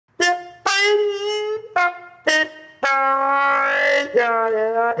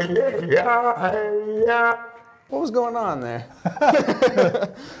What was going on there?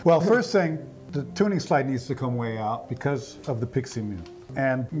 Well, first thing, the tuning slide needs to come way out because of the pixie mute.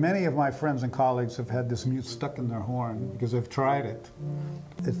 And many of my friends and colleagues have had this mute stuck in their horn because they've tried it.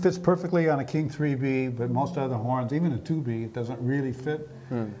 It fits perfectly on a King 3B, but most other horns, even a 2B, it doesn't really fit,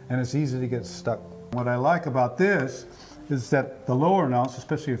 and it's easy to get stuck. What I like about this is that the lower notes,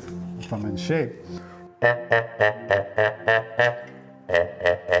 especially if I'm in shape,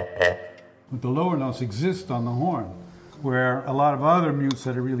 the lower notes exist on the horn, where a lot of other mutes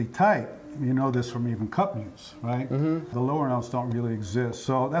that are really tight, you know this from even cup mutes, right? The lower notes don't really exist.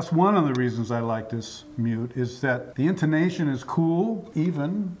 So that's one of the reasons I like this mute, is that the intonation is cool,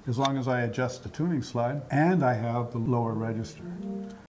 even, as long as I adjust the tuning slide, and I have the lower register.